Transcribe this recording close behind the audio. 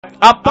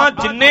ਆਪਾਂ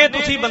ਜਿੰਨੇ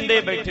ਤੁਸੀਂ ਬੰਦੇ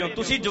ਬੈਠੇ ਹੋ,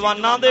 ਤੁਸੀਂ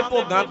ਜਵਾਨਾਂ ਦੇ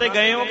ਭੋਗਾਂ ਤੇ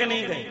ਗਏ ਹੋ ਕਿ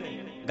ਨਹੀਂ ਗਏ?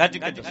 ਗੱਜ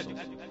ਕੇ ਦੱਸੋ।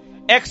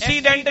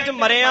 ਐਕਸੀਡੈਂਟ 'ਚ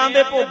ਮਰਿਆਂ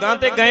ਦੇ ਭੋਗਾਂ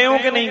ਤੇ ਗਏ ਹੋ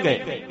ਕਿ ਨਹੀਂ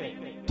ਗਏ?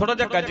 ਥੋੜਾ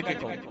ਜਿਹਾ ਗੱਜ ਕੇ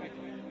ਕਹੋ।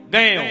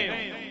 ਗਏ ਹੋ।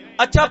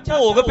 ਅੱਛਾ,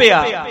 ਭੋਗ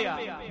ਪਿਆ,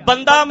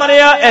 ਬੰਦਾ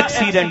ਮਰਿਆ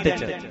ਐਕਸੀਡੈਂਟ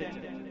 'ਚ,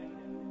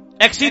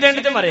 ਐਕਸੀਡੈਂਟ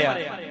 'ਚ ਮਰਿਆ।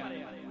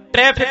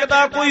 ਟ੍ਰੈਫਿਕ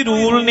ਦਾ ਕੋਈ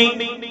ਰੂਲ ਨਹੀਂ,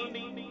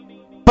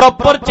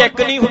 ਪ੍ਰੋਪਰ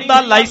ਚੈੱਕ ਨਹੀਂ ਹੁੰਦਾ,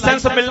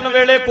 ਲਾਇਸੈਂਸ ਮਿਲਣ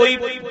ਵੇਲੇ ਕੋਈ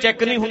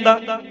ਚੈੱਕ ਨਹੀਂ ਹੁੰਦਾ,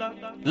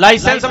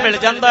 ਲਾਇਸੈਂਸ ਮਿਲ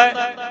ਜਾਂਦਾ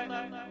ਹੈ।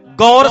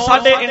 ਗੌਰ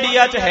ਸਾਡੇ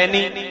ਇੰਡੀਆ 'ਚ ਹੈ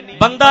ਨਹੀਂ।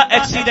 ਬੰਦਾ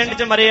ਐਕਸੀਡੈਂਟ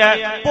 'ਚ ਮਰਿਆ,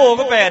 ਭੋਗ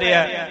ਪੈ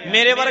ਰਿਹਾ,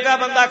 ਮੇਰੇ ਵਰਗਾ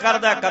ਬੰਦਾ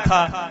ਕਰਦਾ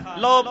ਕਥਾ,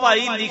 ਲਓ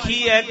ਭਾਈ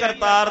ਲਿਖੀ ਹੈ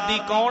ਕਰਤਾਰ ਦੀ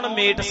ਕੌਣ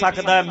ਮੇਟ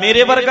ਸਕਦਾ।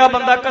 ਮੇਰੇ ਵਰਗਾ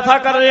ਬੰਦਾ ਕਥਾ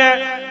ਕਰ ਰਿਹਾ,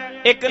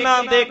 ਇੱਕ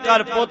ਨਾ ਦੇ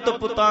ਘਰ ਪੁੱਤ,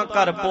 ਪੁੱਤਾਂ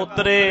ਘਰ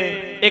ਪੋਤਰੇ,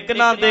 ਇੱਕ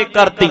ਨਾ ਦੇ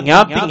ਘਰ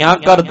ਧੀਆਂ, ਧੀਆਂ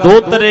ਘਰ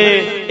ਦੋਤਰੇ,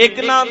 ਇੱਕ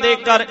ਨਾ ਦੇ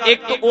ਘਰ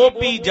ਇੱਕ ਉਹ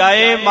ਪੀ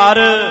ਜਾਏ ਮਰ,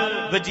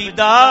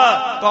 ਵਜੀਦਾ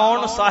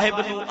ਕੌਣ ਸਾਹਿਬ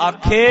ਨੂੰ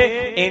ਆਖੇ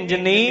ਇੰਜ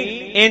ਨਹੀਂ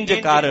ਇੰਜ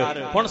ਕਰ।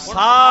 ਹੁਣ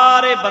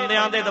ਸਾਰੇ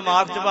ਬੰਦਿਆਂ ਦੇ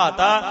ਦਿਮਾਗ 'ਚ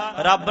ਬਾਤਾ,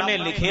 ਰੱਬ ਨੇ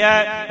ਲਿਖਿਆ,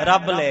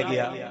 ਰੱਬ ਲੈ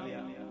ਗਿਆ।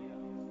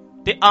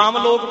 ਤੇ ਆਮ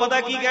ਲੋਕ ਪਤਾ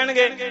ਕੀ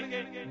ਕਹਿਣਗੇ?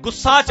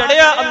 ਗੁੱਸਾ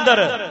ਚੜਿਆ ਅੰਦਰ,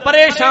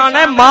 ਪਰੇਸ਼ਾਨ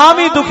ਹੈ, ਮਾਂ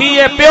ਵੀ ਦੁਖੀ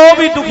ਹੈ, ਪਿਓ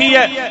ਵੀ ਦੁਖੀ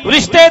ਹੈ,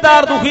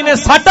 ਰਿਸ਼ਤੇਦਾਰ ਦੁਖੀ ਨੇ,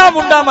 ਸਾਡਾ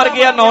ਮੁੰਡਾ ਮਰ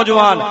ਗਿਆ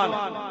ਨੌਜਵਾਨ,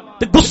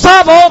 ਤੇ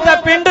ਗੁੱਸਾ ਬਹੁਤ ਹੈ,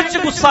 ਪਿੰਡ 'ਚ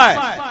ਗੁੱਸਾ ਹੈ,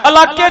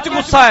 ਇਲਾਕੇ 'ਚ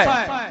ਗੁੱਸਾ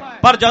ਹੈ।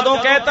 ਪਰ ਜਦੋਂ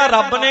ਕਹਿਤਾ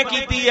ਰੱਬ ਨੇ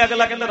ਕੀਤੀ,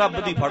 ਅਗਲਾ ਕਹਿੰਦਾ ਰੱਬ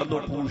ਦੀ ਫੜ ਲੋ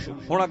ਪੂਛ।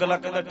 ਹੁਣ ਅਗਲਾ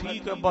ਕਹਿੰਦਾ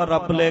ਠੀਕ ਹੈ ਬਾ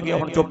ਰੱਬ ਲੈ ਗਿਆ,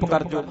 ਹੁਣ ਚੁੱਪ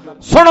ਕਰ ਜਾਓ।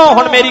 ਸੁਣੋ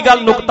ਹੁਣ ਮੇਰੀ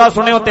ਗੱਲ, ਨੁਕਤਾ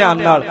ਸੁਣਿਓ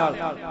ਧਿਆਨ ਨਾਲ।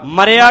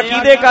 ਮਰਿਆ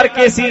ਕਿਹਦੇ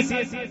ਕਰਕੇ ਸੀ?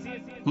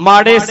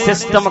 ਮਾੜੇ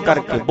ਸਿਸਟਮ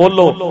ਕਰਕੇ।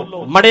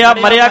 ਬੋਲੋ,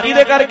 ਮਰਿਆ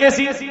ਕਿਹਦੇ ਕਰਕੇ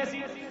ਸੀ?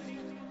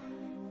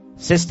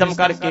 ਸਿਸਟਮ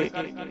ਕਰਕੇ।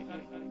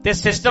 ਤੇ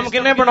ਸਿਸਟਮ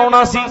ਕਿਹਨੇ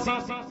ਬਣਾਉਣਾ ਸੀ?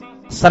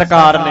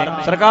 ਸਰਕਾਰ ਨੇ।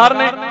 ਸਰਕਾਰ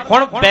ਨੇ।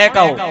 ਹੁਣ ਬੈਕ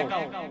ਆਓ,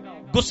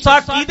 ਗੁੱਸਾ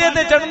ਕਿਹਦੇ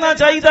ਤੇ ਚੜਨਾ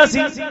ਚਾਹੀਦਾ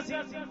ਸੀ?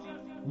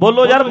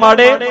 ਬੋਲੋ ਯਾਰ,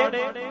 ਮਾੜੇ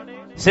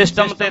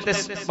ਸਿਸਟਮ ਤੇ।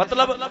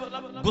 ਮਤਲਬ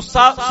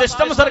ਗੁੱਸਾ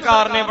ਸਿਸਟਮ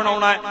ਸਰਕਾਰ ਨੇ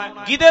ਬਣਾਉਣਾ ਹੈ।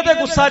 ਕਿਹਦੇ ਤੇ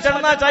ਗੁੱਸਾ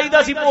ਚੜਨਾ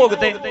ਚਾਹੀਦਾ ਸੀ? ਭੋਗ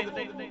ਤੇ,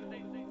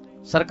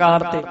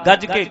 ਸਰਕਾਰ ਤੇ।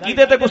 ਗੱਜ ਕੇ,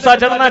 ਕਿਹਦੇ ਤੇ ਗੁੱਸਾ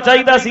ਚੜਨਾ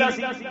ਚਾਹੀਦਾ ਸੀ?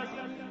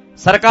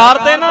 ਸਰਕਾਰ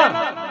ਤੇ ਨਾ।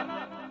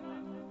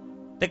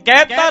 ਤੇ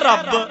ਕਹਿਤਾ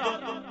ਰੱਬ,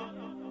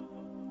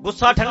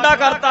 ਗੁੱਸਾ ਠੰਡਾ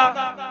ਕਰਤਾ।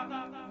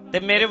 ਤੇ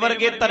ਮੇਰੇ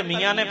ਵਰਗੇ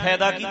ਧਰਮੀਆਂ ਨੇ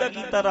ਫਾਇਦਾ ਕਿਹਦਾ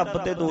ਕੀਤਾ? ਰੱਬ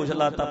ਤੇ ਦੋਸ਼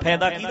ਲਾਤਾ।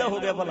 ਫਾਇਦਾ ਕਿਹਦਾ ਹੋ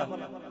ਗਿਆ ਭਲਾ?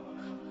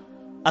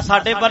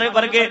 ਸਾਡੇ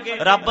ਵਰਗੇ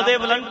ਰੱਬ ਦੇ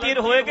ਵਲੰਟੀਅਰ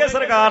ਹੋਏ ਕਿ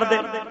ਸਰਕਾਰ ਦੇ?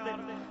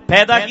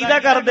 ਫਾਇਦਾ ਕਿਹਦਾ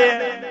ਕਰਦੇ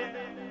ਆ?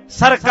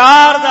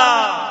 ਸਰਕਾਰ ਦਾ।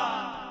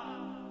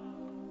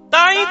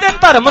 ਤਾਂ ਹੀ ਤੇ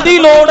ਧਰਮ ਦੀ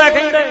ਲੋੜ ਹੈ।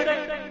 ਕਹਿੰਦੇ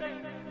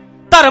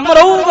ਧਰਮ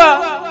ਰਹੂਗਾ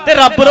ਤੇ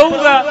ਰੱਬ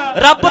ਰਹੂਗਾ,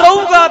 ਰੱਬ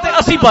ਰਹੂਗਾ ਤੇ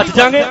ਅਸੀਂ ਬਚ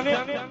ਜਾਾਂਗੇ।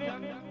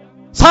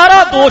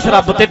 ਸਾਰਾ ਦੋਸ਼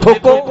ਰੱਬ ਤੇ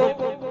ਠੋਕੋ।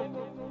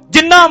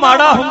 ਜਿੰਨਾ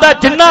ਮਾੜਾ ਹੁੰਦਾ,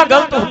 ਜਿੰਨਾ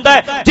ਗਲਤ ਹੁੰਦਾ,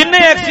 ਜਿੰਨੇ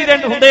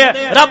ਐਕਸੀਡੈਂਟ ਹੁੰਦੇ ਆ,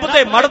 ਰੱਬ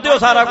ਤੇ ਮੜ ਦਿਓ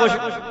ਸਾਰਾ ਕੁਝ।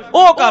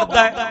 ਉਹ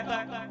ਕਰਦਾ ਹੈ।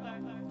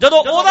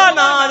 ਜਦੋਂ ਉਹਦਾ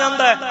ਨਾਂ ਆ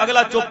ਜਾਂਦਾ,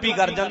 ਅਗਲਾ ਚੁੱਪ ਹੀ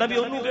ਕਰ ਜਾਂਦਾ ਵੀ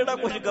ਉਹਨੂੰ ਕਿਹੜਾ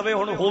ਕੁਝ ਕਵੇ,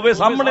 ਹੁਣ ਹੋਵੇ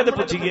ਸਾਹਮਣੇ ਤੇ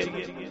ਪੁੱਛੀਏ।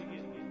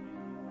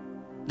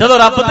 ਜਦੋਂ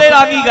ਰੱਬ ਤੇ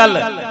ਆ ਗਈ ਗੱਲ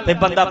ਤੇ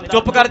ਬੰਦਾ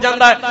ਚੁੱਪ ਕਰ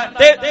ਜਾਂਦਾ ਹੈ।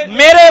 ਤੇ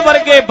ਮੇਰੇ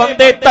ਵਰਗੇ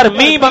ਬੰਦੇ,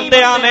 ਧਰਮੀ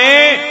ਬੰਦਿਆਂ ਨੇ,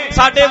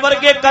 ਸਾਡੇ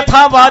ਵਰਗੇ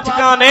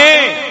ਕਥਾਵਾਚਕਾਂ ਨੇ,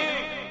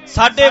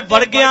 ਸਾਡੇ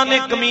ਵਰਗਿਆਂ ਨੇ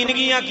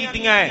ਕਮੀਨਗੀਆਂ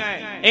ਕੀਤੀਆਂ।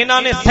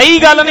 ਇਹਨਾਂ ਨੇ ਸਹੀ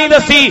ਗੱਲ ਨਹੀਂ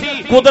ਦੱਸੀ।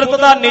 ਕੁਦਰਤ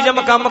ਦਾ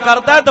ਨਿਯਮ ਕੰਮ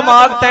ਕਰਦਾ,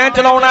 ਦਿਮਾਗ ਤੈਂ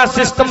ਚਲਾਉਣਾ,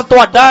 ਸਿਸਟਮ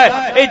ਤੁਹਾਡਾ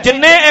ਹੈ। ਇਹ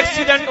ਜਿੰਨੇ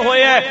ਐਕਸੀਡੈਂਟ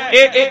ਹੋਏ ਐ,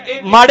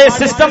 ਇਹ ਮਾੜੇ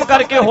ਸਿਸਟਮ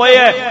ਕਰਕੇ ਹੋਏ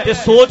ਐ। ਤੇ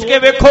ਸੋਚ ਕੇ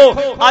ਵੇਖੋ,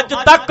 ਅੱਜ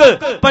ਤੱਕ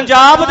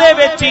ਪੰਜਾਬ ਦੇ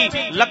ਵਿੱਚ ਹੀ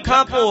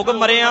ਲੱਖਾਂ ਭੋਗ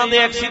ਮਰਿਆਂ ਦੇ,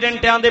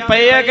 ਐਕਸੀਡੈਂਟਾਂ ਦੇ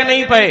ਪਏ ਐ ਕਿ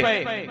ਨਹੀਂ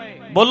ਪਏ?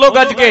 ਬੋਲੋ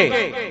ਗੱਜ ਕੇ।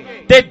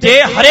 ਤੇ ਜੇ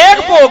ਹਰੇਕ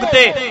ਭੋਗ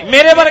ਤੇ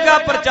ਮੇਰੇ ਵਰਗਾ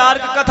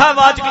ਪ੍ਰਚਾਰਕ,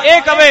 ਕਥਾਵਾਚਕ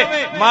ਇਹ ਕਵੇ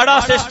ਮਾੜਾ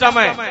ਸਿਸਟਮ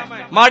ਹੈ,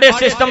 ਮਾੜੇ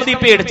ਸਿਸਟਮ ਦੀ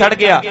ਭੇਟ ਚੜ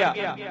ਗਿਆ,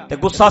 ਤੇ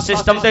ਗੁੱਸਾ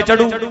ਸਿਸਟਮ ਤੇ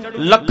ਚੜੂ।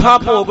 ਲੱਖਾਂ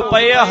ਭੋਗ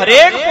ਪਏ ਆ,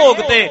 ਹਰੇਕ ਭੋਗ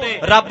ਤੇ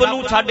ਰੱਬ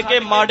ਨੂੰ ਛੱਡ ਕੇ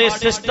ਮਾੜੇ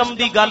ਸਿਸਟਮ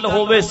ਦੀ ਗੱਲ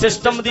ਹੋਵੇ,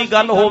 ਸਿਸਟਮ ਦੀ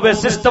ਗੱਲ ਹੋਵੇ,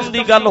 ਸਿਸਟਮ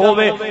ਦੀ ਗੱਲ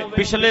ਹੋਵੇ।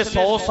 ਪਿਛਲੇ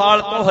 100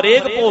 ਸਾਲ ਤੋਂ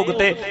ਹਰੇਕ ਭੋਗ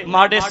ਤੇ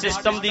ਮਾੜੇ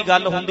ਸਿਸਟਮ ਦੀ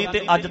ਗੱਲ ਹੁੰਦੀ,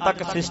 ਤੇ ਅੱਜ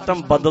ਤੱਕ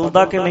ਸਿਸਟਮ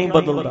ਬਦਲਦਾ ਕਿ ਨਹੀਂ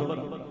ਬਦਲਦਾ?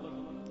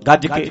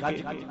 ਗੱਜ ਕੇ।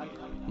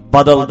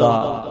 ਬਦਲਦਾ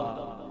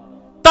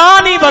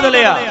ਤਾਂ ਨਹੀਂ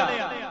ਬਦਲਿਆ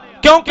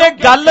ਕਿਉਂਕਿ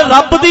ਗੱਲ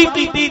ਰੱਬ ਦੀ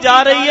ਕੀਤੀ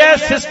ਜਾ ਰਹੀ ਹੈ,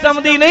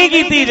 ਸਿਸਟਮ ਦੀ ਨਹੀਂ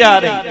ਕੀਤੀ ਜਾ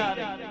ਰਹੀ।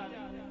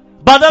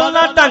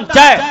 ਬਦਲਣਾ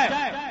ਢਾਂਚਾ ਹੈ,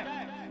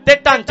 ਤੇ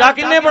ਢਾਂਚਾ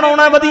ਕਿੰਨੇ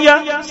ਬਣਾਉਣਾ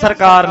ਵਧੀਆ?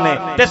 ਸਰਕਾਰ ਨੇ।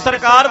 ਤੇ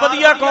ਸਰਕਾਰ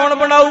ਵਧੀਆ ਕੌਣ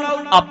ਬਣਾਊ?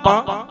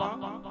 ਆਪਾਂ।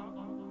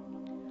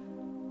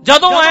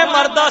 ਜਦੋਂ ਐ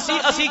ਮਰਦਾ ਸੀ,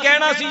 ਅਸੀਂ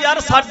ਕਹਿਣਾ ਸੀ ਯਾਰ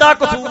ਸਾਡਾ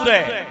ਕਸੂਰ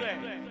ਹੈ,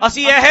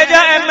 ਅਸੀਂ ਇਹੋ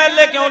ਜਿਹਾ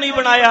MLA ਕਿਉਂ ਨਹੀਂ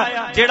ਬਣਾਇਆ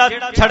ਜਿਹੜਾ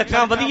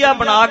ਸੜਕਾਂ ਵਧੀਆ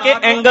ਬਣਾ ਕੇ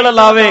ਐਂਗਲ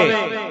ਲਾਵੇ?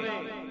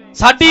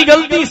 ਸਾਡੀ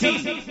ਗਲਤੀ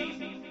ਸੀ।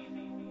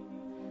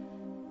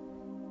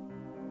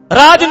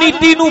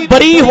 ਰਾਜਨੀਤੀ ਨੂੰ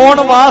ਬਰੀ ਹੋਣ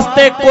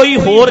ਵਾਸਤੇ ਕੋਈ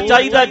ਹੋਰ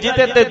ਚਾਹੀਦਾ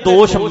ਜਿਹਦੇ ਤੇ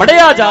ਦੋਸ਼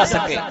ਮੜਿਆ ਜਾ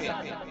ਸਕੇ।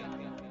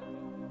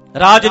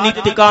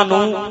 ਰਾਜਨੀਤਿਕਾਂ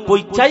ਨੂੰ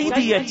ਕੋਈ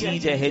ਚਾਹੀਦੀ ਹੈ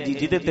ਚੀਜ਼ ਇਹ ਜੀ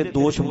ਜਿਹਦੇ ਤੇ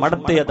ਦੋਸ਼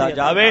ਮੜਤੇ ਅਦਾ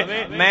ਜਾਵੇ।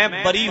 ਮੈਂ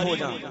ਬਰੀ ਹੋ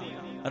ਜਾ।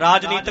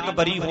 ਰਾਜਨੀਤਿਕ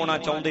ਬਰੀ ਹੋਣਾ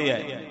ਚਾਹੁੰਦੇ ਐ,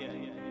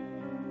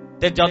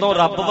 ਤੇ ਜਦੋਂ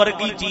ਰੱਬ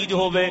ਵਰਗੀ ਚੀਜ਼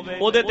ਹੋਵੇ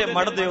ਉਹਦੇ ਤੇ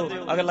ਮੜ ਦਿਓ,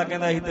 ਅਗਲਾ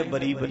ਕਹਿੰਦਾ ਅਸੀਂ ਤੇ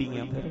ਬਰੀ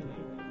ਆ। ਫਿਰ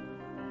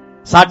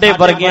ਸਾਡੇ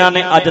ਵਰਗਿਆਂ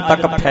ਨੇ ਅੱਜ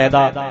ਤੱਕ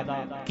ਫਾਇਦਾ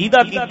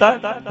ਕਿਹਦਾ ਕੀਤਾ?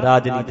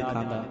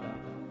 ਰਾਜਨੀਤਿਕਾਂ ਦਾ।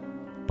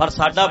 ਪਰ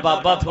ਸਾਡਾ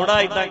ਬਾਬਾ ਥੋੜਾ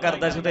ਏਦਾਂ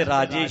ਕਰਦਾ ਸੀ, ਤੇ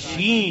ਰਾਜੇ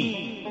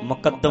ਸ਼ੀ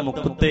ਮੁਕੱਦਮ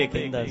ਕੁੱਤੇ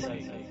ਕਹਿੰਦਾ ਸੀ।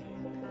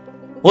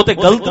 ਉਹ ਤੇ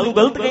ਗਲਤ ਨੂੰ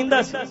ਗਲਤ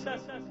ਕਹਿੰਦਾ ਸੀ।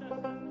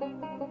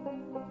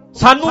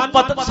 ਸਾਨੂੰ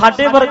ਪਤਾ,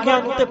 ਸਾਡੇ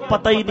ਵਰਗਿਆਂ ਨੂੰ ਤੇ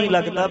ਪਤਾ ਹੀ ਨਹੀਂ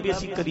ਲੱਗਦਾ ਵੀ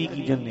ਅਸੀਂ ਕਰੀ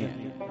ਕੀ ਜਾਂਦੇ ਹਾਂ।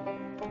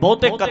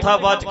 ਬਹੁਤੇ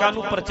ਕਥਾਵਾਚਕਾਂ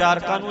ਨੂੰ,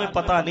 ਪ੍ਰਚਾਰਕਾਂ ਨੂੰ ਇਹ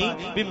ਪਤਾ ਨਹੀਂ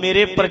ਵੀ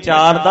ਮੇਰੇ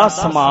ਪ੍ਰਚਾਰ ਦਾ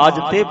ਸਮਾਜ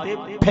ਤੇ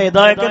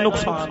ਫਾਇਦਾ ਹੈ ਕਿ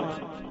ਨੁਕਸਾਨ।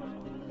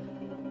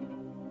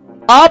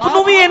 ਆਪ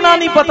ਨੂੰ ਵੀ ਇੰਨਾ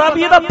ਨਹੀਂ ਪਤਾ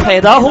ਵੀ ਇਹਦਾ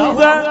ਫਾਇਦਾ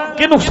ਹੋਊਗਾ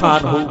ਕਿ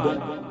ਨੁਕਸਾਨ ਹੋਊਗਾ।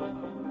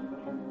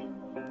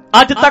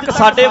 ਅੱਜ ਤੱਕ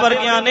ਸਾਡੇ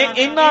ਵਰਗਿਆਂ ਨੇ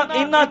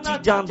ਇਹਨਾਂ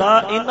ਚੀਜ਼ਾਂ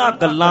ਦਾ, ਇਹਨਾਂ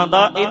ਗੱਲਾਂ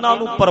ਦਾ, ਇਹਨਾਂ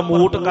ਨੂੰ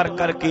ਪ੍ਰਮੋਟ ਕਰ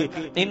ਕਰਕੇ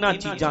ਇਹਨਾਂ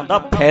ਚੀਜ਼ਾਂ ਦਾ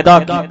ਫਾਇਦਾ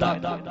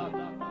ਕੀਤਾ।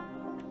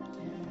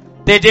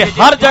 ਤੇ ਜੇ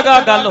ਹਰ ਜਗ੍ਹਾ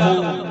ਗੱਲ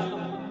ਹੋਊ,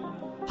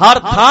 ਹਰ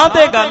ਥਾਂ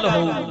ਤੇ ਗੱਲ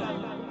ਹੋਊ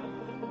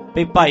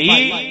ਵੀ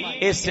ਭਾਈ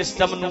ਇਹ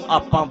ਸਿਸਟਮ ਨੂੰ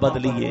ਆਪਾਂ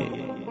ਬਦਲੀਏ,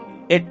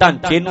 ਇਹ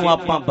ਢਾਂਚੇ ਨੂੰ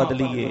ਆਪਾਂ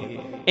ਬਦਲੀਏ,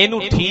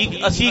 ਇਹਨੂੰ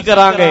ਠੀਕ ਅਸੀਂ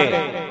ਕਰਾਂਗੇ,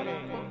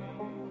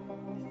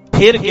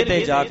 ਫਿਰ ਕਿਤੇ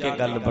ਜਾ ਕੇ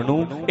ਗੱਲ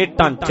ਬਣੂ। ਇਹ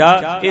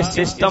ਢਾਂਚਾ, ਇਹ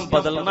ਸਿਸਟਮ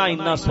ਬਦਲਣਾ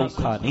ਇੰਨਾ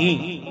ਸੌਖਾ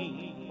ਨਹੀਂ।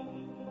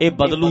 ਇਹ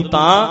ਬਦਲੂ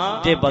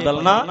ਤਾਂ ਜੇ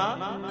ਬਦਲਣਾ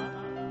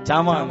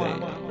ਚਾਹਾਂਗੇ।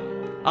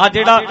 ਆ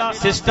ਜਿਹੜਾ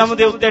ਸਿਸਟਮ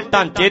ਦੇ ਉੱਤੇ,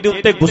 ਢਾਂਚੇ ਦੇ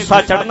ਉੱਤੇ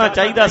ਗੁੱਸਾ ਚੜ੍ਹਨਾ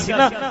ਚਾਹੀਦਾ ਸੀ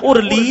ਨਾ, ਉਹ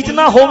ਰਿਲੀਜ਼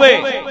ਨਾ ਹੋਵੇ।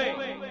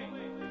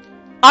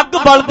 ਅੱਗ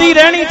ਬਲਦੀ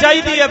ਰਹਿਣੀ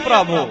ਚਾਹੀਦੀ ਹੈ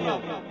ਭਰਾਵੋ।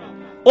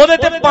 ਉਹਦੇ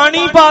ਤੇ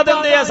ਪਾਣੀ ਪਾ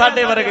ਦਿੰਦੇ ਆ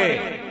ਸਾਡੇ ਵਰਗੇ।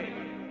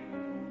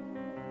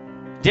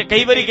 ਜੇ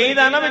ਕਈ ਵਾਰੀ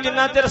ਕਹਿੰਦਾ ਨਾ ਵੀ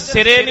ਜਿੰਨਾ ਚਿਰ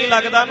ਸਿਰੇ ਨਹੀਂ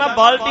ਲੱਗਦਾ ਨਾ,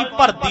 ਬਾਲਟੀ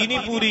ਭਰਦੀ ਨਹੀਂ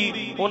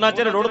ਪੂਰੀ, ਉਹਨਾਂ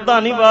ਚਿਰ ਰੁੜਦਾ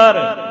ਨਹੀਂ ਬਾਹਰ।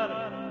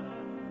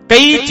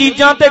 ਕਈ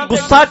ਚੀਜ਼ਾਂ ਤੇ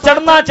ਗੁੱਸਾ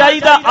ਚੜ੍ਹਨਾ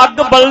ਚਾਹੀਦਾ,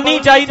 ਅੱਗ ਬਲਣੀ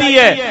ਚਾਹੀਦੀ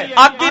ਹੈ।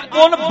 ਅੱਗ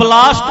ਕੋਨ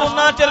ਬਲਾਸਟ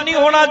ਉਹਨਾਂ ਚਿਰ ਨਹੀਂ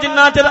ਹੋਣਾ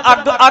ਜਿੰਨਾ ਚਿਰ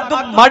ਅੱਗ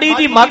ਮਾੜੀ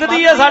ਜੀ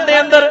ਮੱਗਦੀ ਹੈ ਸਾਡੇ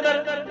ਅੰਦਰ,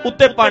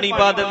 ਉੱਤੇ ਪਾਣੀ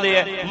ਪਾ ਦਿੰਦੇ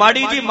ਆ।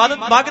 ਮਾੜੀ ਜੀ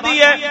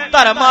ਮੱਗਦੀ ਹੈ,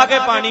 ਧਰਮ ਆ ਕੇ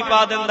ਪਾਣੀ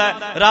ਪਾ ਦਿੰਦਾ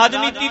ਹੈ।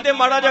 ਰਾਜਨੀਤੀ ਤੇ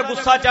ਮਾੜਾ ਜਿਹਾ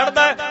ਗੁੱਸਾ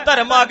ਚੜ੍ਹਦਾ ਹੈ,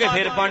 ਧਰਮ ਆ ਕੇ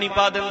ਫਿਰ ਪਾਣੀ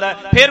ਪਾ ਦਿੰਦਾ ਹੈ।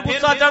 ਫਿਰ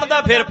ਗੁੱਸਾ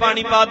ਚੜ੍ਹਦਾ, ਫਿਰ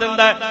ਪਾਣੀ ਪਾ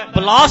ਦਿੰਦਾ ਹੈ।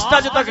 ਬਲਾਸਟ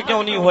ਅੱਜ ਤੱਕ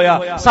ਕਿਉਂ ਨਹੀਂ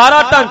ਹੋਇਆ?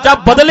 ਸਾਰਾ ਢਾਂਚਾ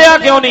ਬਦਲਿਆ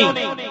ਕਿਉਂ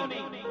ਨਹੀਂ?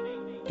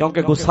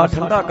 ਕਿਉਂਕਿ ਗੁੱਸਾ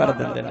ਠੰਡਾ ਕਰ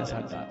ਦਿੰਦੇ ਨੇ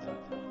ਸਾਡਾ।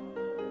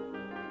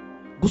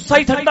 ਗੁੱਸਾ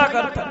ਹੀ ਠੰਡਾ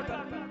ਕਰਤਾ।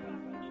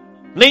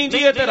 ਨਹੀਂ ਜੀ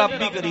ਇਹ ਤੇ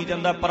ਰੱਬ ਹੀ ਕਰੀ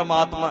ਜਾਂਦਾ,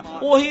 ਪਰਮਾਤਮਾ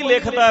ਉਹੀ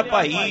ਲਿਖਦਾ ਹੈ।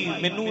 ਭਾਈ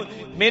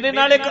ਮੇਰੇ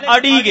ਨਾਲ ਇੱਕ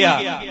ਅੜੀ ਗਿਆ,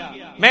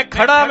 ਮੈਂ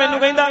ਖੜਾ, ਮੈਨੂੰ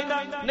ਕਹਿੰਦਾ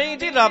ਨਹੀਂ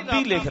ਜੀ ਰੱਬ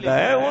ਹੀ ਲਿਖਦਾ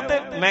ਹੈ ਉਹ ਤੇ।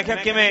 ਮੈਂ ਕਿਹਾ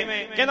ਕਿਵੇਂ?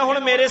 ਕਹਿੰਦਾ ਹੁਣ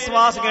ਮੇਰੇ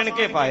ਸਵਾਸ ਗਿਣ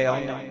ਕੇ ਪਾਏ ਆ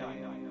ਉਹਨੇ।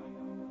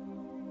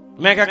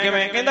 ਮੈਂ ਕਿਹਾ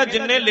ਕਿਵੇਂ? ਕਹਿੰਦਾ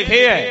ਜਿੰਨੇ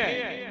ਲਿਖੇ ਐ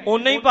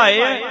ਉਹਨੇ ਹੀ ਪਾਏ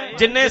ਐ,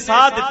 ਜਿੰਨੇ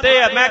ਸਾਹ ਦਿੱਤੇ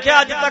ਐ। ਮੈਂ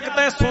ਕਿਹਾ ਅੱਜ ਤੱਕ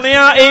ਤੈਂ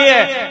ਸੁਣਿਆ ਇਹ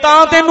ਹੈ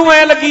ਤਾਂ ਤੈਨੂੰ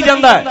ਐ ਲੱਗੀ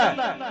ਜਾਂਦਾ ਹੈ।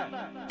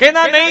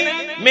 ਕਹਿੰਦਾ ਨਹੀਂ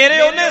ਮੇਰੇ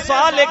ਉਹਨੇ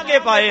ਸਾਹ ਲਿਖ ਕੇ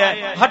ਪਾਏ ਐ,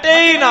 ਹਟੇ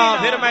ਹੀ ਨਾ।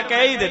 ਫਿਰ ਮੈਂ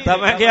ਕਹਿ ਹੀ ਦਿੱਤਾ,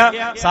 ਮੈਂ ਕਿਹਾ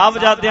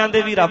ਸਾਹਿਬਜ਼ਾਦਿਆਂ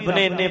ਦੇ ਵੀ ਰੱਬ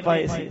ਨੇ ਇੰਨੇ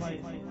ਪਾਏ ਸੀ।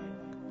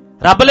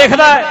 ਰੱਬ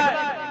ਲਿਖਦਾ ਹੈ,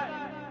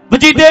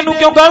 ਵਜੀਦੇ ਨੂੰ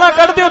ਕਿਉਂ ਗਾਲਾਂ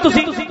ਕੱਢਦੇ ਹੋ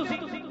ਤੁਸੀਂ?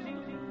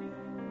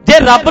 ਜੇ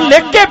ਰੱਬ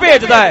ਲਿਖ ਕੇ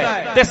ਭੇਜਦਾ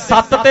ਹੈ ਤੇ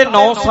 7 ਤੇ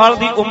 9 ਸਾਲ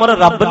ਦੀ ਉਮਰ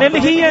ਰੱਬ ਨੇ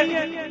ਲਿਖੀ ਹੈ।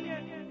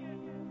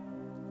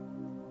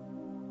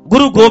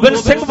 ਗੁਰੂ ਗੋਬਿੰਦ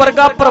ਸਿੰਘ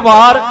ਵਰਗਾ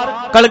ਪਰਿਵਾਰ,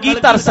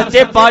 ਕਲਗੀਧਰ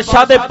ਸੱਚੇ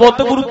ਪਾਤਸ਼ਾਹ ਦੇ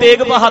ਪੁੱਤ, ਗੁਰੂ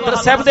ਤੇਗ ਬਹਾਦਰ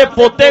ਸਾਹਿਬ ਦੇ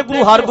ਪੋਤੇ,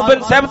 ਗੁਰੂ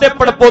ਹਰਗੋਬਿੰਦ ਸਾਹਿਬ ਦੇ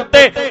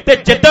ਪੜਪੋਤੇ। ਤੇ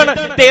ਜਿੱਦਣ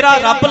ਤੇਰਾ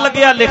ਰੱਬ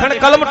ਲੱਗਿਆ ਲਿਖਣ,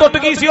 ਕਲਮ ਟੁੱਟ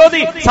ਗਈ ਸੀ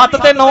ਉਹਦੀ। 7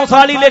 ਤੇ 9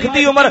 ਸਾਲ ਹੀ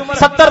ਲਿਖਦੀ ਉਮਰ,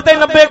 70 ਤੇ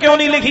 90 ਕਿਉਂ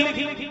ਨਹੀਂ ਲਿਖੀ?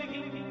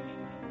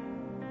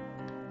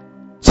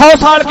 100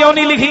 ਸਾਲ ਕਿਉਂ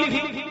ਨਹੀਂ ਲਿਖੀ?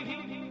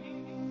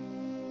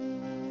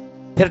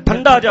 ਫਿਰ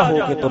ਠੰਡਾ ਜਾ ਹੋ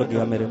ਕੇ ਤੁਰ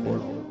ਗਿਆ ਮੇਰੇ ਕੋਲ।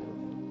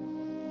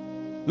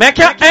 ਮੈਂ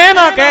ਕਿਹਾ ਐ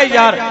ਨਾ ਕਹਿ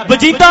ਯਾਰ,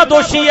 ਵਜੀਦਾ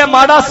ਦੋਸ਼ੀ ਹੈ,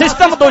 ਮਾੜਾ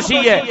ਸਿਸਟਮ ਦੋਸ਼ੀ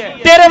ਹੈ।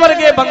 ਤੇਰੇ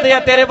ਵਰਗੇ ਬੰਦੇ ਆ,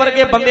 ਤੇਰੇ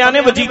ਵਰਗੇ ਬੰਦਿਆਂ ਨੇ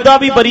ਵਜੀਦਾ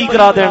ਵੀ ਬਰੀ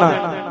ਕਰਾ ਦੇਣਾ।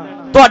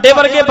 ਤੁਹਾਡੇ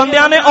ਵਰਗੇ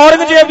ਬੰਦਿਆਂ ਨੇ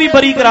ਔਰੰਗਜ਼ੇਬ ਵੀ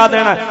ਬਰੀ ਕਰਾ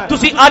ਦੇਣਾ।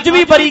 ਤੁਸੀਂ ਅੱਜ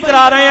ਵੀ ਬਰੀ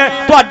ਕਰਾ ਰਹੇ ਆ।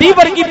 ਤੁਹਾਡੀ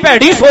ਵਰਗੀ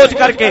ਭੈੜੀ ਸੋਚ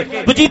ਕਰਕੇ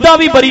ਵਜੀਦਾ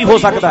ਵੀ ਬਰੀ ਹੋ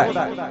ਸਕਦਾ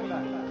ਹੈ।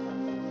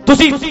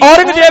 ਤੁਸੀਂ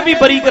ਔਰੰਗਜ਼ੇਬ ਵੀ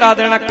ਬਰੀ ਕਰਾ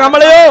ਦੇਣਾ।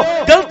 ਕਮਲਿਓ,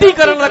 ਗਲਤੀ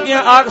ਕਰਨ ਲੱਗਿਆ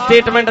ਆਹ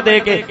ਸਟੇਟਮੈਂਟ ਦੇ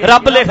ਕੇ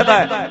ਰੱਬ ਲਿਖਦਾ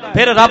ਹੈ,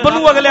 ਫਿਰ ਰੱਬ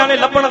ਨੂੰ ਅਗਲਿਆਂ ਨੇ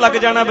ਲੱਭਣ ਲੱਗ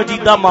ਜਾਣਾ,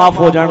 ਵਜੀਦਾ ਮਾਫ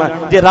ਹੋ ਜਾਣਾ।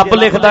 ਜੇ ਰੱਬ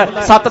ਲਿਖਦਾ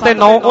 7 ਤੇ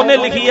 9 ਉਹਨੇ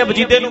ਲਿਖੀ ਹੈ,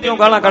 ਵਜੀਦੇ ਨੂੰ ਕਿਉਂ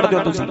ਗਾਲਾਂ ਕੱਢਦੇ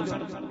ਹੋ ਤੁਸੀਂ?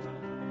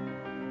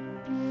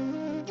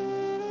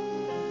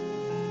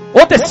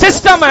 ਉਹ ਤੇ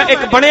ਸਿਸਟਮ ਹੈ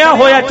ਇੱਕ ਬਣਿਆ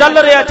ਹੋਇਆ, ਚੱਲ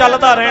ਰਿਹਾ,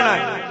 ਚੱਲਦਾ ਰਹਿਣਾ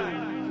ਹੈ।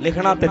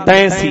 ਲਿਖਣਾ ਤੇ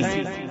ਤੈਂ ਸੀ।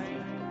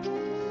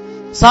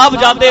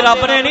 ਸਾਹਿਬਜ਼ਾਦੇ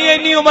ਰੱਬ ਨੇ ਨਹੀਂ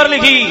ਇੰਨੀ ਉਮਰ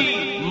ਲਿਖੀ,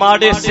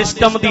 ਮਾੜੇ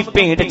ਸਿਸਟਮ ਦੀ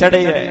ਭੇਂਟ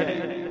ਚੜੇ ਹੈ।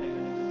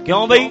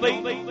 ਕਿਉਂ ਬਈ?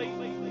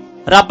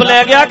 ਰੱਬ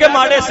ਲੈ ਗਿਆ ਕਿ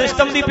ਮਾੜੇ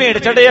ਸਿਸਟਮ ਦੀ ਭੇਂਟ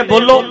ਚੜੇ ਆ?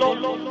 ਬੋਲੋ।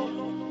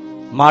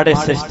 ਮਾੜੇ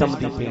ਸਿਸਟਮ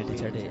ਦੀ ਭੇਂਟ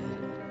ਚੜੇ ਆ,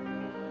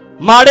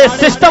 ਮਾੜੇ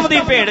ਸਿਸਟਮ ਦੀ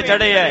ਭੇਂਟ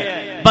ਚੜੇ ਆ।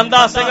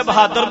 ਬੰਦਾ ਸਿੰਘ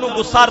ਬਹਾਦਰ ਨੂੰ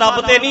ਗੁੱਸਾ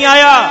ਰੱਬ ਤੇ ਨਹੀਂ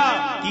ਆਇਆ,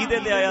 ਕਿਹਦੇ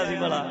ਤੇ ਆਇਆ ਸੀ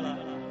ਭਲਾ?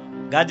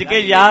 ਗੱਜ ਕੇ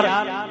ਯਾਰ,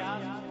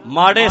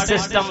 ਮਾੜੇ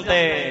ਸਿਸਟਮ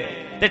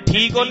ਤੇ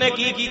ਠੀਕ ਉਹਨੇ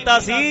ਕੀ ਕੀਤਾ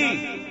ਸੀ?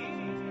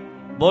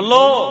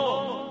 ਬੋਲੋ।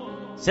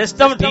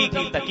 ਸਿਸਟਮ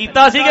ਠੀਕ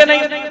ਕੀਤਾ ਸੀ ਕਿ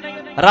ਨਹੀਂ?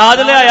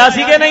 ਰਾਜ ਲਿਆਇਆ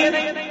ਸੀ ਕਿ ਨਹੀਂ?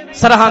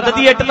 ਸਰਹੰਦ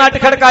ਦੀ ਇੱਟ ਨੱਟ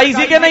ਖੜਕਾਈ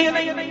ਸੀ ਕਿ ਨਹੀਂ?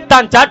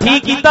 ਢਾਂਚਾ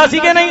ਠੀਕ ਕੀਤਾ ਸੀ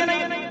ਕਿ ਨਹੀਂ?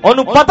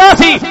 ਉਹਨੂੰ ਪਤਾ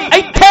ਸੀ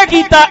ਇੱਥੇ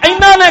ਕੀਤਾ,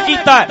 ਇਹਨਾਂ ਨੇ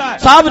ਕੀਤਾ,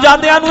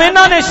 ਸਾਹਿਬਜ਼ਾਦਿਆਂ ਨੂੰ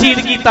ਇਹਨਾਂ ਨੇ ਸ਼ਹੀਦ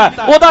ਕੀਤਾ।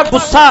 ਉਹਦਾ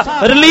ਗੁੱਸਾ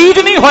ਰਿਲੀਜ਼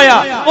ਨਹੀਂ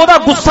ਹੋਇਆ, ਉਹਦਾ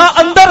ਗੁੱਸਾ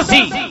ਅੰਦਰ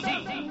ਸੀ।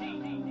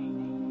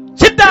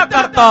 ਸਿੱਧਾ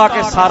ਕਰਤਾ ਆ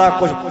ਕੇ ਸਾਰਾ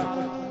ਕੁਝ,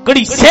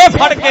 ਘੜੀਸੇ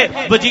ਫੜ ਕੇ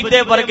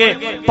ਵਜੀਦੇ ਵਰਗੇ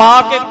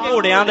ਪਾ ਕੇ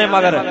ਘੋੜਿਆਂ ਦੇ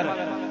ਮਗਰ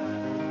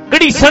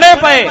ਘੜੀਸਣੇ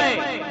ਪਏ।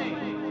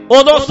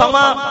 ਉਦੋਂ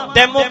ਸਮਾਂ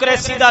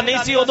ਡੈਮੋਕ੍ਰੇਸੀ ਦਾ ਨਹੀਂ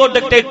ਸੀ, ਉਦੋਂ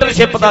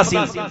ਡਿਕਟੇਟਰਸ਼ਿਪ ਦਾ ਸੀ।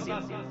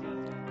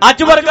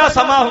 ਅੱਜ ਵਰਗਾ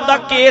ਸਮਾਂ ਹੁੰਦਾ,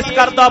 ਕੇਸ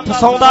ਕਰਦਾ,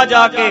 ਫਸਾਉਂਦਾ,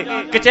 ਜਾ ਕੇ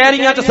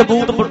ਕਚਹਿਰੀਆਂ 'ਚ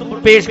ਸਬੂਤ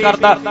ਪੇਸ਼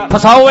ਕਰਦਾ,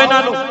 ਫਸਾਓ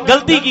ਇਹਨਾਂ ਨੂੰ,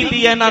 ਗਲਤੀ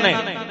ਕੀਤੀ ਹੈ ਇਹਨਾਂ ਨੇ।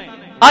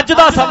 ਅੱਜ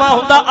ਦਾ ਸਮਾਂ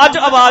ਹੁੰਦਾ, ਅੱਜ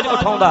ਆਵਾਜ਼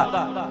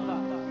ਉਠਾਉਂਦਾ।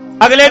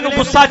 ਅਗਲੇ ਨੂੰ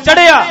ਗੁੱਸਾ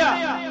ਚੜਿਆ,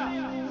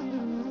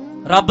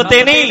 ਰੱਬ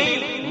ਤੇ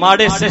ਨਹੀਂ,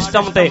 ਮਾੜੇ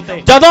ਸਿਸਟਮ ਤੇ।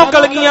 ਜਦੋਂ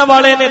ਕਲਗੀਆਂ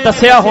ਵਾਲੇ ਨੇ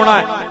ਦੱਸਿਆ ਹੋਣਾ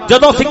ਹੈ,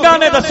 ਜਦੋਂ ਸਿੰਘਾਂ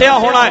ਨੇ ਦੱਸਿਆ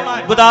ਹੋਣਾ ਹੈ,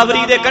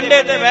 ਗੋਦਾਵਰੀ ਦੇ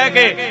ਕੰਢੇ ਤੇ ਬਹਿ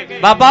ਕੇ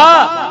ਬਾਬਾ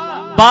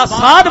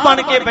ਬਾਸਾਧ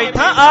ਬਣ ਕੇ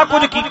ਬੈਠਾ, ਆ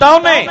ਕੁਝ ਕੀਤਾ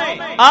ਉਹਨੇ,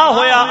 ਆ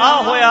ਹੋਇਆ ਆ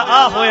ਹੋਇਆ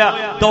ਆ ਹੋਇਆ,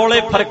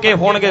 ਦੌਲੇ ਫਰਕੇ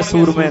ਹੋਣਗੇ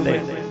ਸੂਰਮੇ ਦੇ।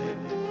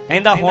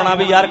 ਕਹਿੰਦਾ ਹੋਣਾ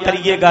ਵੀ ਯਾਰ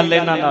ਕਰੀਏ ਗੱਲ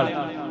ਇਹਨਾਂ ਨਾਲ।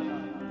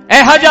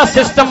 ਇਹੋ ਜਿਹਾ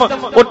ਸਿਸਟਮ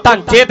ਉਹ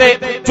ਢਾਂਚੇ ਤੇ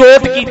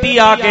ਚੋਟ ਕੀਤੀ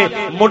ਆ ਕੇ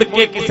ਮੁੜ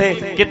ਕੇ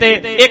ਕਿਤੇ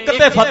ਇੱਕ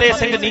ਤੇ ਫਤਿਹ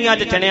ਸਿੰਘ ਨੀਹਾਂ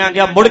 'ਚ ਚਿਣਿਆ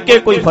ਗਿਆ, ਮੁੜ ਕੇ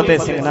ਕੋਈ ਫਤਿਹ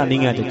ਸਿੰਘ ਨਾ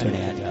ਨੀਹਾਂ 'ਚ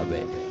ਚਿਣਿਆ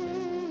ਜਾਵੇ।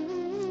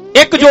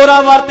 ਇੱਕ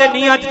ਜੋਰਾਵਰ ਤੇ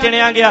ਨੀਹਾਂ 'ਚ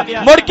ਚਿਣਿਆ ਗਿਆ,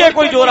 ਮੁੜ ਕੇ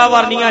ਕੋਈ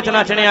ਜੋਰਾਵਰ ਨੀਹਾਂ 'ਚ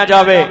ਨਾ ਚਿਣਿਆ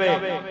ਜਾਵੇ।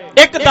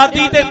 ਇੱਕ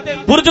ਦਾਦੀ ਤੇ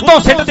ਬੁਰਜ ਤੋਂ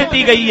ਸਿੱਟ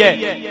ਦਿੱਤੀ ਗਈ ਹੈ,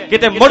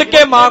 ਕਿਤੇ ਮੁੜ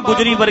ਕੇ ਮਾਂ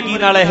ਗੁਜਰੀ ਵਰਗੀ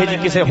ਨਾਲ ਇਹੋ ਜਿਹੀ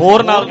ਕਿਸੇ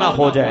ਹੋਰ ਨਾਲ ਨਾ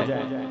ਹੋ ਜਾਏ।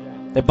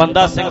 ਤੇ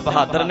ਬੰਦਾ ਸਿੰਘ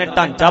ਬਹਾਦਰ ਨੇ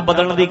ਢਾਂਚਾ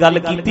ਬਦਲਣ ਦੀ ਗੱਲ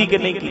ਕੀਤੀ ਕਿ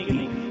ਨਹੀਂ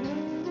ਕੀਤੀ?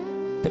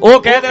 ਤੇ ਉਹ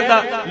ਕਹਿ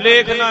ਦਿੰਦਾ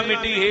ਲੇਖ ਨਾ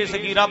ਮਿੱਟੀ ਹੈ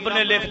ਸਗੀ, ਰੱਬ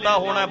ਨੇ ਲਿਖਤਾ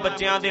ਹੋਣਾ,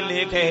 ਬੱਚਿਆਂ ਦੇ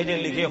ਲੇਖ ਇਹੋ ਜਿਹੇ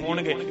ਲਿਖੇ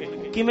ਹੋਣਗੇ।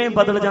 ਕਿਵੇਂ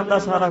ਬਦਲ ਜਾਂਦਾ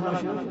ਸਾਰਾ ਕੁਝ?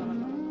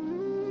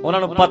 ਉਹਨਾਂ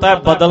ਨੂੰ ਪਤਾ ਹੈ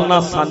ਬਦਲਣਾ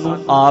ਸਾਨੂੰ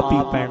ਆਪ ਹੀ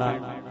ਪੈਣਾ।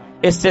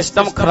 ਇਹ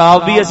ਸਿਸਟਮ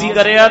ਖਰਾਬ ਵੀ ਅਸੀਂ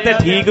ਕਰਿਆ ਤੇ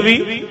ਠੀਕ ਵੀ,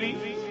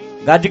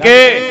 ਗੱਜ ਕੇ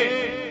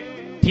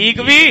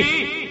ਠੀਕ ਵੀ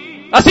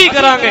ਅਸੀਂ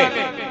ਕਰਾਂਗੇ।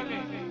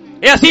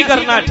 ਇਹ ਅਸੀਂ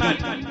ਕਰਨਾ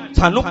ਠੀਕ,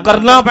 ਸਾਨੂੰ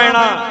ਕਰਨਾ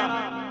ਪੈਣਾ।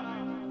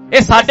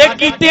 ਇਹ ਸਾਡੇ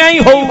ਕੀਤਿਆਂ ਹੀ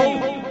ਹੋਊ।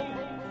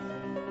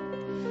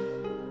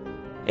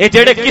 ਇਹ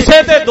ਜਿਹੜੇ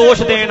ਕਿਸੇ ਤੇ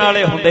ਦੋਸ਼ ਦੇਣ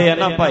ਵਾਲੇ ਹੁੰਦੇ ਆ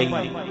ਨਾ ਭਾਈ,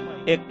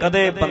 ਇਹ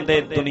ਕਦੇ ਬੰਦੇ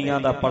ਦੁਨੀਆ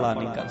ਦਾ ਭਲਾ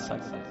ਨਹੀਂ ਕਰ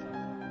ਸਕਦੇ।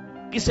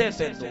 ਕਿਸੇ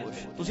ਤੇ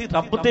ਦੋਸ਼ ਤੁਸੀਂ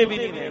ਰੱਬ ਤੇ ਵੀ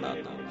ਨਹੀਂ ਦੇਣਾ।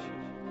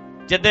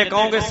 ਜਿੱਦੇ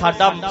ਕਹੋਗੇ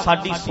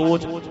ਸਾਡੀ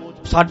ਸੋਚ,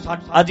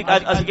 ਅੱਜ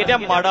ਅਸੀਂ ਕਹਿੰਦੇ ਆ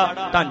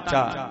ਮਾੜਾ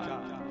ਢਾਂਚਾ,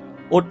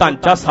 ਉਹ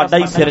ਢਾਂਚਾ ਸਾਡਾ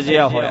ਹੀ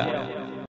ਸਿਰਜਿਆ ਹੋਇਆ।